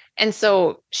true. And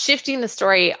so shifting the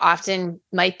story often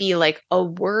might be like a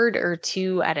word or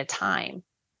two at a time.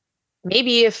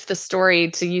 Maybe if the story,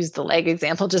 to use the leg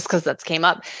example, just because that's came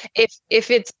up,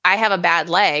 if it's, I have a bad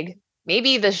leg,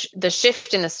 maybe the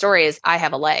shift in the story is I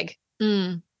have a leg.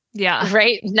 Yeah.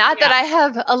 Right. Not that I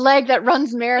have a leg that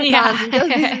runs marathons and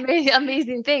does these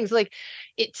amazing things. Like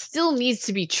it still needs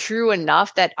to be true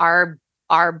enough that our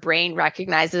brain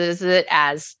recognizes it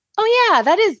as, oh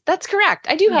yeah, that's correct.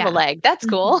 I do have a leg. That's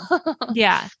cool.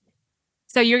 Yeah.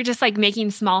 So you're just like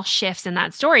making small shifts in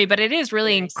that story, but it is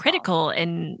really Very critical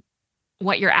in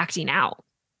what you're acting out.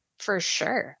 For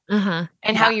sure. And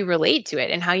how you relate to it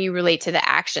and how you relate to the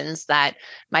actions that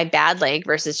my bad leg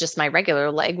versus just my regular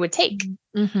leg would take.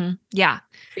 Yeah.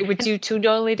 It would do two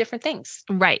totally different things.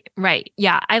 Right.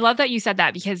 Yeah. I love that you said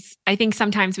that because I think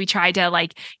sometimes we try to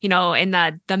like, in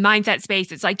the mindset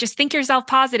space, it's like, just think yourself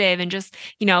positive and just,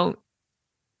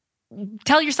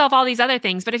 tell yourself all these other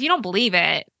things. But if you don't believe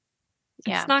it,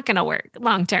 it's not going to work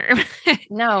long term.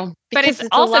 No. But it's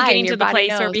also getting to the place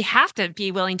where we have to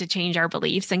be willing to change our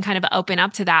beliefs and kind of open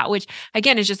up to that, which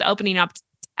again is just opening up to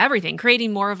everything,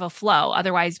 creating more of a flow.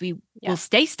 Otherwise, we will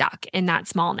stay stuck in that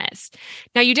smallness.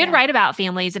 Now, you did write about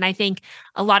families, and I think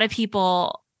a lot of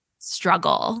people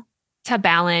struggle to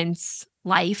balance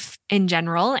life in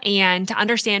general and to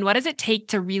understand what does it take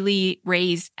to really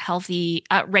raise healthy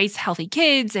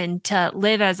kids and to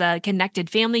live as a connected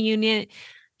family unit.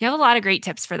 You have a lot of great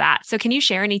tips for that. So can you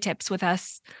share any tips with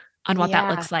us on what that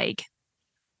looks like?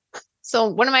 So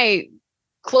one of my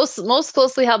most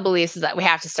closely held beliefs is that we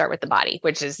have to start with the body,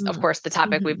 which is, of course, the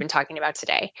topic we've been talking about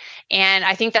today. And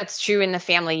I think that's true in the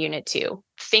family unit too.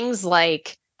 Things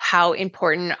like how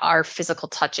important our physical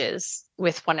touch is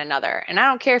with one another. And I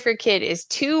don't care if your kid is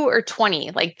 2 or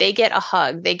 20, like they get a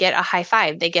hug, they get a high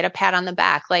five, they get a pat on the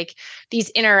back. Like these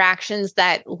interactions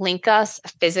that link us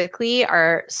physically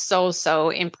are so, so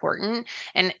important.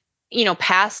 And,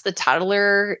 past the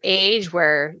toddler age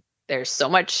where there's so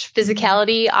much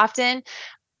physicality often,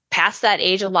 past that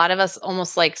age, a lot of us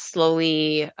almost like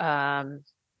slowly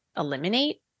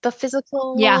eliminate the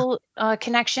physical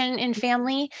connection in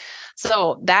family.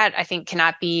 So that I think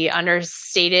cannot be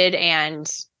understated and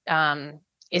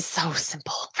is so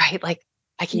simple, right? Like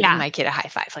I can give my kid a high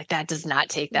five. Like that does not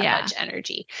take that much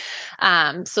energy.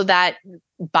 So that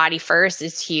body first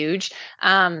is huge.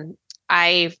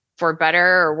 For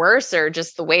better or worse, or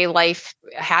just the way life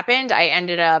happened, I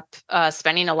ended up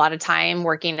spending a lot of time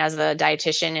working as a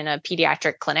dietitian in a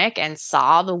pediatric clinic and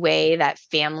saw the way that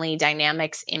family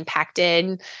dynamics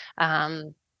impacted.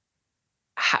 In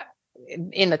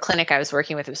the clinic I was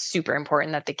working with, it was super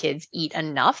important that the kids eat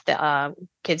enough, the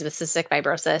kids with cystic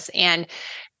fibrosis. And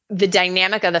the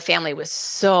dynamic of the family was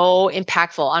so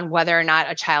impactful on whether or not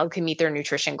a child could meet their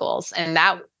nutrition goals. And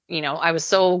that, I was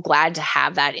so glad to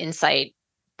have that insight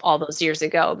all those years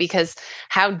ago, because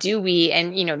how do we,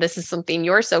 and this is something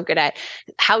you're so good at,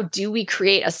 how do we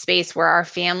create a space where our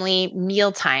family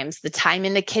meal times, the time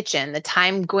in the kitchen, the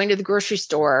time going to the grocery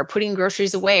store, or putting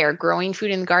groceries away or growing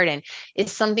food in the garden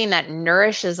is something that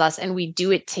nourishes us and we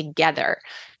do it together,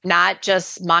 not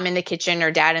just mom in the kitchen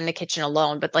or dad in the kitchen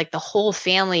alone, but like the whole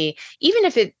family, even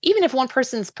if one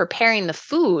person's preparing the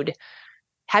food,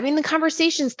 having the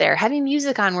conversations there, having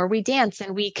music on where we dance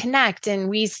and we connect and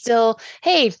we still,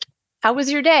 hey, how was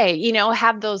your day?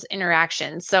 Have those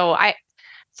interactions. So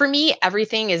for me,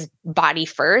 everything is body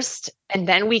first, and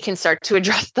then we can start to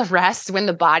address the rest when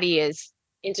the body is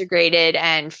integrated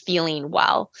and feeling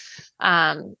well.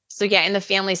 So yeah, in the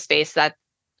family space,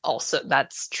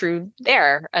 that's true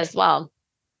there as well.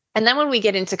 And then when we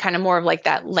get into kind of more of like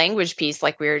that language piece,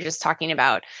 like we were just talking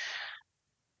about,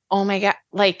 oh my God,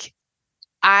 like,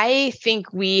 I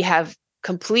think we have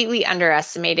completely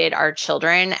underestimated our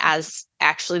children as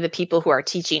actually the people who are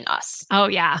teaching us. Oh,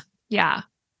 yeah. Yeah.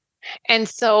 And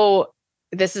so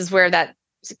this is where that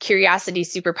curiosity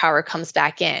superpower comes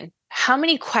back in. how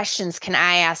many questions can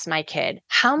I ask my kid?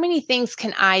 How many things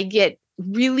can I get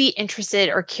really interested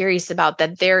or curious about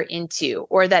that they're into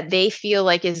or that they feel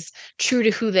like is true to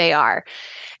who they are?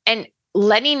 And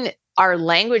letting our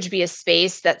language be a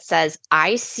space that says,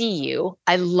 I see you,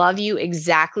 I love you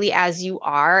exactly as you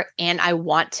are, and I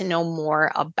want to know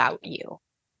more about you.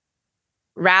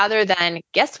 Rather than,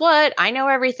 guess what? I know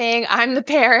everything. I'm the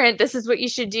parent. This is what you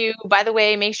should do. By the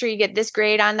way, make sure you get this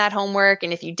grade on that homework.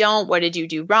 And if you don't, what did you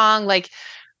do wrong? Like,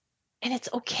 and it's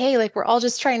okay. Like, we're all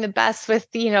just trying the best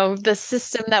with, the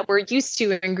system that we're used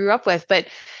to and grew up with. But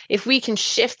if we can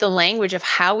shift the language of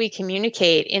how we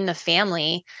communicate in the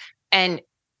family and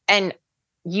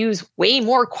use way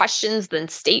more questions than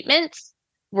statements,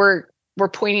 we're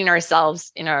pointing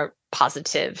ourselves in a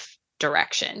positive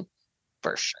direction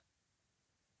for sure.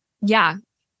 Yeah.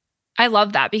 I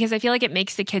love that because I feel like it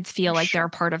makes the kids feel like they're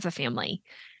a part of the family,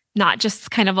 not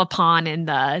just kind of a pawn in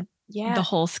the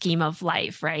whole scheme of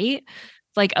life, right?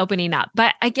 Like opening up.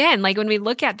 But again, like when we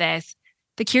look at this,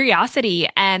 the curiosity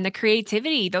and the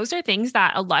creativity, those are things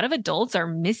that a lot of adults are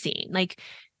missing. Like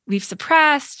we've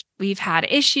suppressed, we've had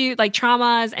issues like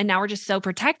traumas, and now we're just so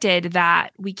protected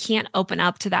that we can't open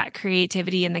up to that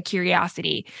creativity and the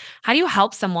curiosity. How do you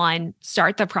help someone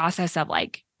start the process of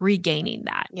like regaining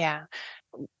that? Yeah.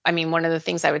 I mean, one of the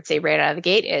things I would say right out of the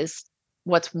gate is,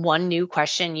 what's one new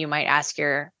question you might ask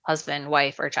your husband,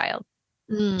 wife, or child?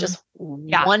 Just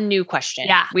one new question.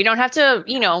 Yeah. We don't have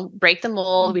to, break the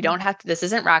mold. We don't have to, this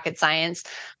isn't rocket science,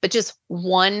 but just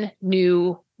one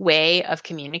new way of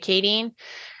communicating.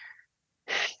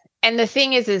 And the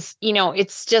thing is,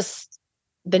 it's just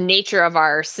the nature of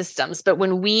our systems. But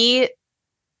when we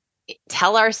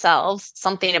tell ourselves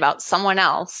something about someone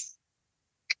else,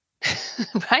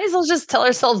 might as well just tell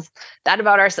ourselves that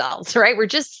about ourselves, right? We're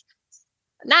just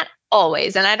not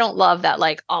always. And I don't love that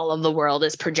like all of the world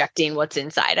is projecting what's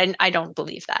inside. I don't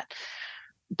believe that.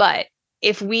 But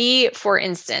if we, for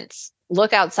instance,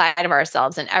 look outside of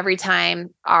ourselves and every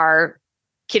time our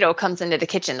kiddo comes into the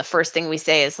kitchen, the first thing we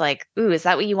say is like, ooh, is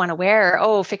that what you want to wear? Or,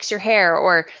 oh, fix your hair,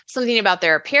 or something about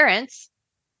their appearance.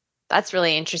 That's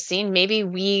really interesting. Maybe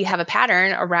we have a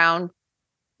pattern around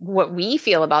what we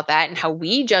feel about that and how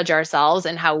we judge ourselves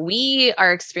and how we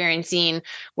are experiencing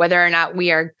whether or not we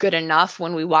are good enough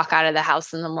when we walk out of the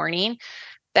house in the morning.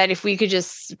 That if we could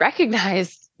just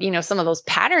recognize, some of those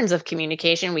patterns of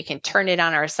communication, we can turn it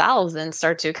on ourselves and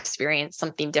start to experience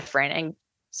something different and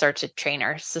start to train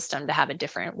our system to have a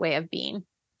different way of being.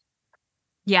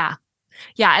 Yeah.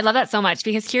 Yeah. I love that so much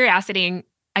because curiosity,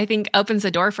 I think, opens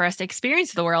the door for us to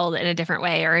experience the world in a different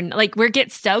way, or like we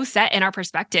get so set in our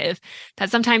perspective that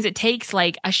sometimes it takes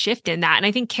like a shift in that. And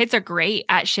I think kids are great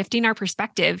at shifting our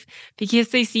perspective because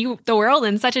they see the world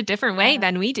in such a different way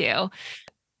than we do.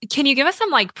 Can you give us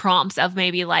some like prompts of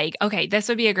maybe like, okay, this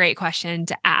would be a great question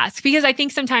to ask? Because I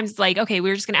think sometimes like, okay,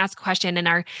 we're just going to ask a question and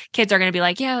our kids are going to be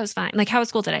like, yeah, it was fine. Like, how was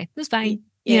school today? It was fine.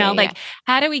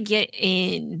 How do we get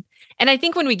in? And I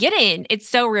think when we get in, it's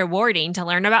so rewarding to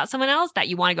learn about someone else that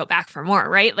you want to go back for more,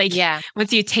 right? Like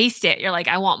once you taste it, you're like,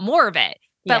 I want more of it.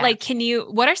 But like,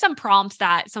 what are some prompts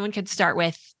that someone could start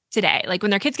with today? Like when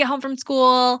their kids get home from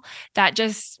school, that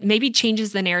just maybe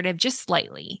changes the narrative just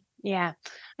slightly. Yeah.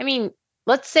 I mean,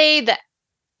 let's say that,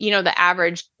 the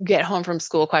average get home from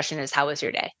school question is, how was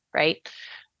your day? Right?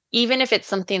 Even if it's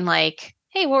something like,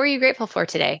 hey, what were you grateful for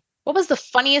today? What was the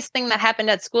funniest thing that happened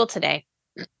at school today?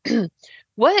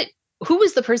 Who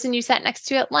was the person you sat next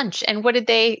to at lunch? And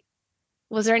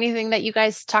was there anything that you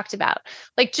guys talked about?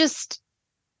 Like it's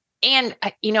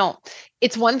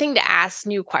one thing to ask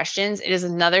new questions. It is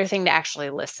another thing to actually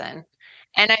listen.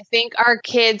 And I think our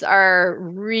kids are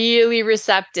really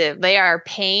receptive. They are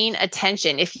paying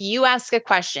attention. If you ask a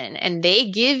question and they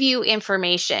give you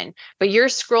information, but you're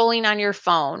scrolling on your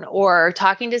phone or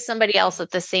talking to somebody else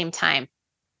at the same time,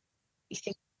 you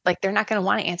think like they're not going to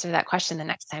want to answer that question the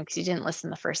next time because you didn't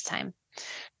listen the first time.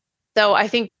 So I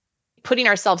think putting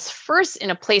ourselves first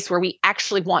in a place where we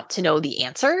actually want to know the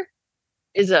answer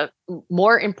is a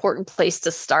more important place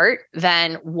to start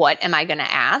than what am I going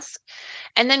to ask?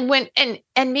 And then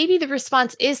and maybe the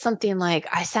response is something like,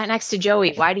 I sat next to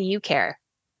Joey. Why do you care?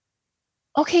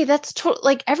 Okay, that's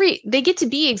they get to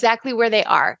be exactly where they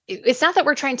are. It's not that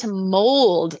we're trying to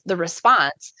mold the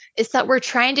response. It's that we're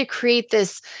trying to create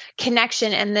this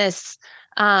connection and this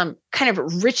kind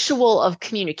of ritual of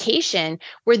communication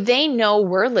where they know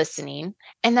we're listening,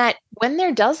 and that when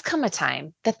there does come a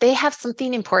time that they have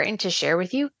something important to share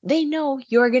with you, they know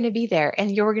you're going to be there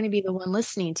and you're going to be the one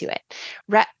listening to it.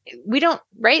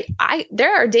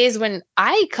 There are days when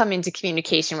I come into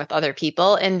communication with other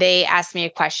people and they ask me a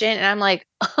question and I'm like,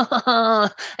 I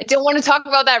don't want to talk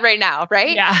about that right now.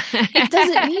 Right. Yeah. It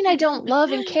doesn't mean I don't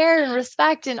love and care and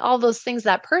respect and all those things,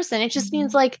 that person. It just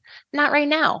means like, not right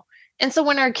now. And so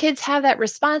when our kids have that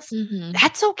response,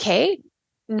 that's okay.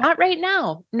 Not right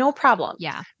now. No problem.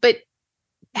 Yeah. But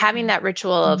having that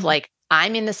ritual of like,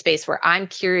 I'm in the space where I'm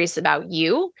curious about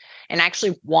you and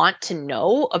actually want to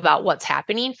know about what's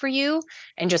happening for you,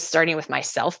 and just starting with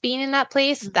myself being in that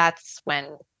place, that's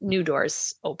when new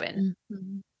doors open.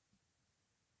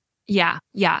 Yeah.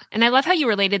 Yeah. And I love how you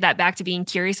related that back to being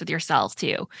curious with yourself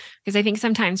too. Because I think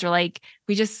sometimes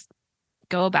we just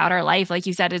go about our life. Like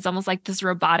you said, it's almost like this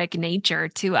robotic nature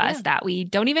to us that we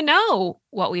don't even know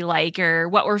what we like or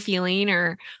what we're feeling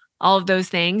or all of those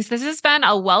things. This has been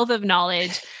a wealth of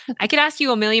knowledge. I could ask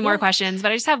you a million more questions,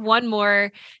 but I just have one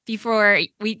more before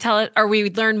we we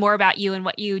learn more about you and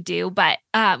what you do. But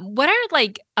what are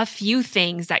like a few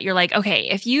things that you're like, okay,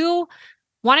 if you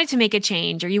wanted to make a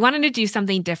change or you wanted to do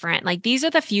something different, like these are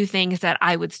the few things that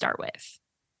I would start with?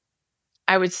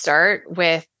 I would start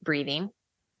with breathing.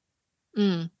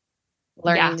 Learning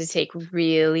to take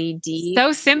really deep,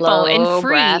 so simple and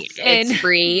free. It's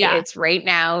free. It's right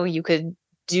now. You could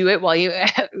do it while you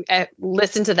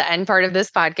listen to the end part of this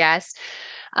podcast.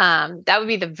 That would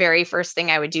be the very first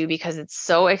thing I would do, because it's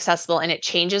so accessible and it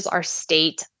changes our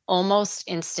state almost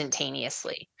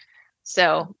instantaneously.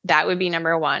 So that would be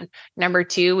number one. Number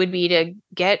two would be to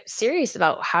get serious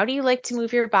about, how do you like to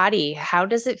move your body? How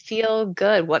does it feel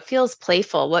good? What feels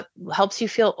playful? What helps you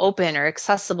feel open or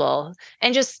accessible?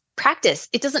 And just practice.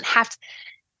 It doesn't have to,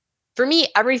 for me,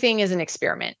 everything is an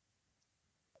experiment.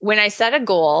 When I set a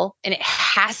goal and it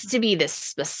has to be this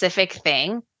specific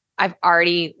thing, I've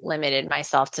already limited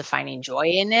myself to finding joy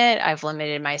in it. I've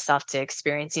limited myself to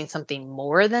experiencing something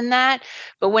more than that.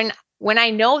 But when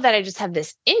I know that I just have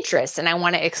this interest and I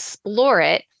want to explore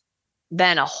it,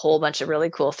 then a whole bunch of really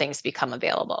cool things become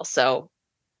available. So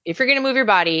if you're going to move your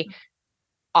body,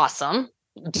 awesome,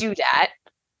 do that.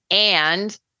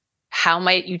 And how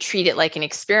might you treat it like an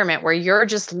experiment where you're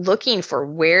just looking for,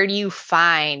 where do you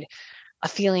find a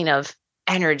feeling of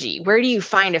energy? Where do you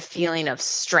find a feeling of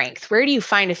strength? Where do you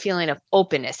find a feeling of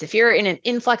openness? If you're in an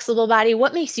inflexible body,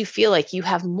 what makes you feel like you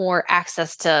have more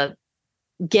access to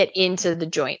get into the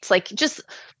joints? Like, just,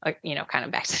 kind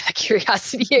of back to that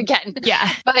curiosity again.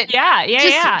 Yeah. But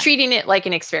just treating it like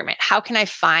an experiment. How can I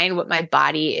find what my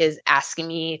body is asking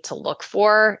me to look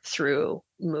for through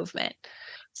movement?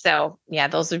 So yeah,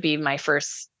 those would be my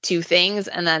first two things.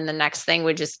 And then the next thing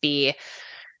would just be,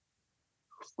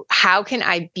 how can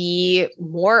I be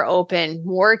more open,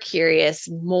 more curious,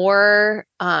 more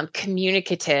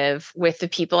communicative with the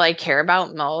people I care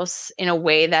about most, in a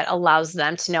way that allows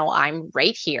them to know I'm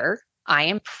right here, I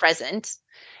am present,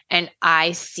 and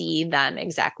I see them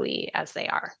exactly as they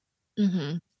are.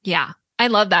 Yeah. I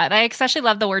love that. I especially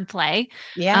love the word play.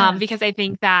 Because I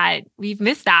think that we've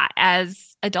missed that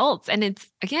as adults. And it's,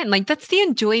 again, like, that's the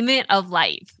enjoyment of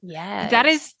life. Yeah. That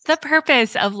is the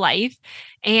purpose of life.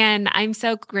 And I'm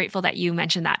so grateful that you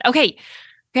mentioned that. Okay.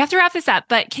 We have to wrap this up,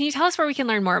 but can you tell us where we can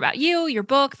learn more about you, your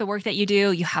book, the work that you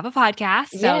do? You have a podcast,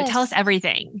 so tell us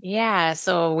everything. Yeah.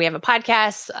 So we have a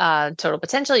podcast, Total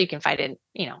Potential. You can find it,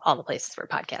 all the places where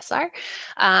podcasts are.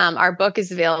 Our book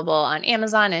is available on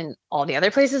Amazon and all the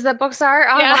other places that books are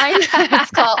online.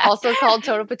 It's also called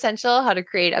Total Potential: How to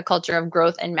Create a Culture of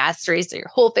Growth and Mastery so your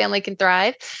whole family can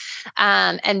thrive.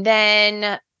 And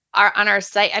then on our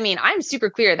site, I'm super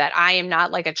clear that I am not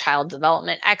like a child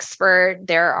development expert.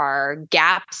 There are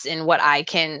gaps in what I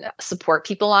can support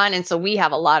people on. And so we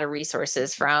have a lot of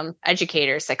resources from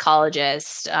educators,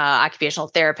 psychologists, occupational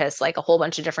therapists, like a whole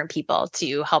bunch of different people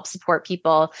to help support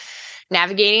people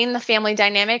navigating the family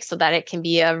dynamic so that it can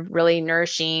be a really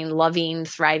nourishing, loving,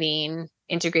 thriving,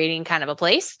 integrating kind of a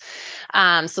place.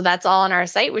 So that's all on our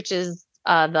site, which is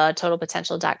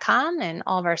thetotalpotential.com, and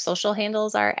all of our social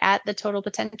handles are at The Total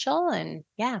Potential. And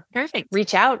perfect.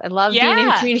 Reach out. I love being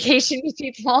in communication with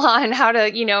people on how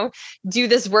to, do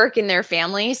this work in their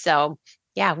family. So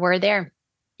we're there.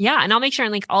 Yeah. And I'll make sure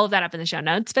and link all of that up in the show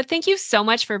notes. But thank you so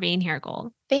much for being here,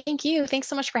 Cole. Thank you. Thanks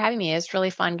so much for having me. It was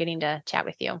really fun getting to chat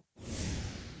with you.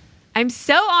 I'm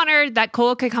so honored that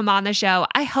Cole could come on the show.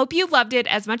 I hope you loved it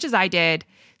as much as I did.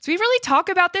 So we really talk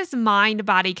about this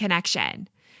mind-body connection.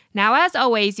 Now, as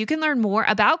always, you can learn more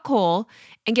about Cole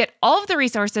and get all of the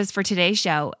resources for today's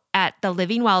show at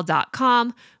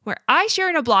thelivingwell.com, where I share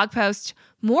in a blog post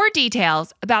more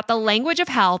details about the language of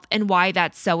health and why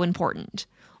that's so important.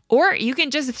 Or you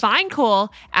can just find Cole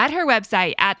at her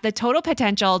website at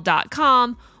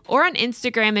thetotalpotential.com or on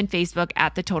Instagram and Facebook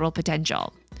at The Total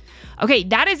Potential. Okay,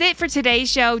 that is it for today's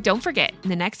show. Don't forget, in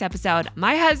the next episode,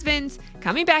 my husband's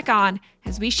coming back on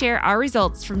as we share our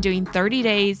results from doing 30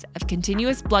 days of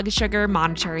continuous blood sugar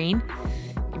monitoring.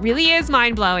 It really is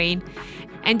mind-blowing.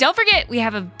 And don't forget, we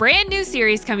have a brand new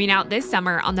series coming out this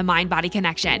summer on the Mind-Body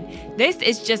Connection. This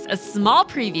is just a small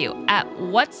preview at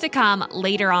what's to come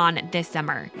later on this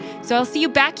summer. So I'll see you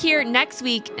back here next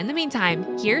week. In the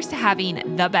meantime, here's to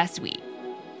having the best week.